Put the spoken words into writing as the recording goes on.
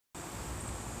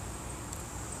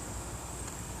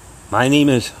My name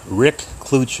is Rick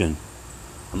Kluchin.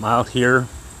 I'm out here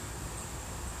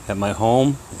at my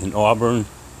home in Auburn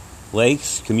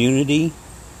Lakes Community,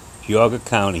 Geauga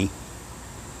County,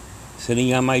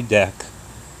 sitting on my deck,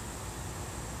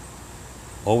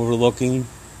 overlooking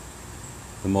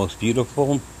the most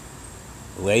beautiful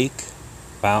lake,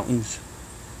 fountains,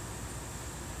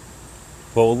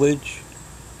 foliage,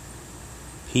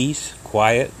 peace,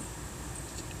 quiet.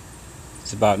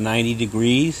 It's about 90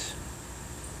 degrees.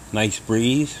 Nice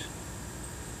breeze.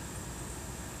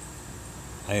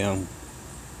 I am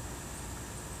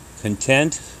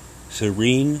content,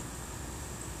 serene,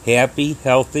 happy,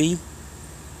 healthy,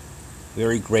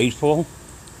 very grateful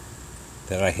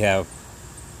that I have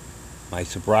my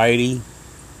sobriety,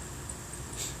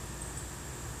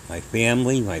 my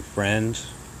family, my friends,